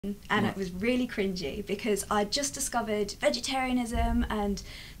and it was really cringy because I just discovered vegetarianism and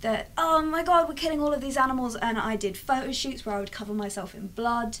that, oh my god, we're killing all of these animals, and I did photo shoots where I would cover myself in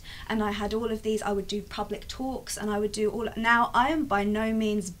blood, and I had all of these, I would do public talks, and I would do all. Now I am by no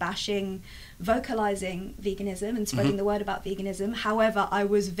means bashing vocalizing veganism and spreading the word about veganism, however I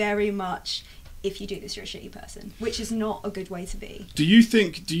was very much, if you do this you're a shitty person, which is not a good way to be. Do you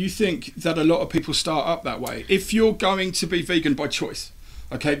think that a lot of people start up that way? If you're going to be vegan by choice,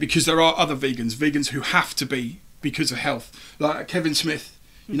 okay, because there are other vegans who have to be because of health, like Kevin Smith,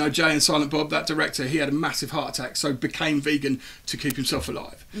 you know, Jay and Silent Bob, that director, he had a massive heart attack, so became vegan to keep himself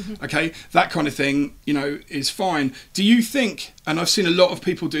alive. Okay, that kind of thing, you know, is fine. Do you think, and I've seen a lot of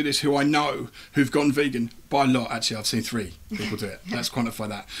people do this who I know who've gone vegan, by a lot actually, I've seen 3 people do it, let's quantify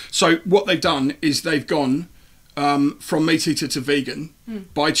that. So what they've done is they've gone from meat eater to vegan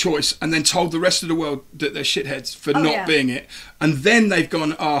by choice, and then told the rest of the world that they're shitheads for not being it, and then they've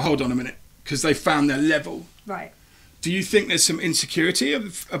gone, oh, hold on a minute, because they found their level. Right. Do you think there's some insecurity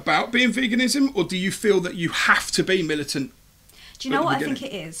about being veganism, or do you feel that you have to be militant? Do you know what I think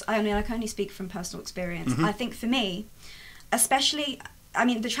it is? I mean, I can only speak from personal experience. I think for me, especially, I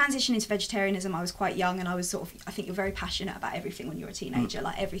mean, the transition into vegetarianism, I was quite young, and I was sort of, I think you're very passionate about everything when you're a teenager,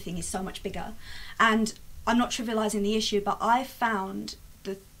 like everything is so much bigger. And I'm not trivialising the issue, but I found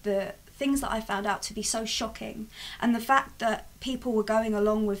the things that I found out to be so shocking, and the fact that people were going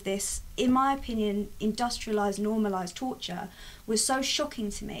along with this, in my opinion, industrialised, normalised torture was so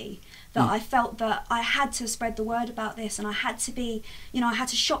shocking to me that I felt that I had to spread the word about this, and I had to be, you know, I had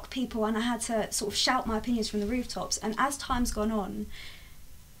to shock people, and I had to sort of shout my opinions from the rooftops. And as time's gone on,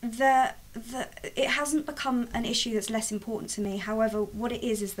 it hasn't become an issue that's less important to me. However, what it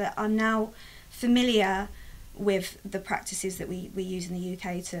is that I'm now familiar with the practices that we use in the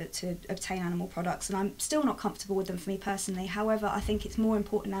UK to obtain animal products, and I'm still not comfortable with them for me personally. However, I think it's more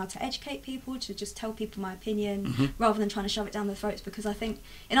important now to educate people, to just tell people my opinion rather than trying to shove it down their throats, because I think,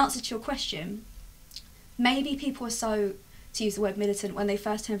 in answer to your question, maybe people are so, to use the word militant, when they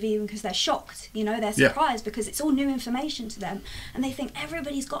first turn vegan because they're shocked, you know, they're surprised because it's all new information to them, and they think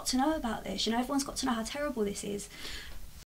everybody's got to know about this, you know, everyone's got to know how terrible this is.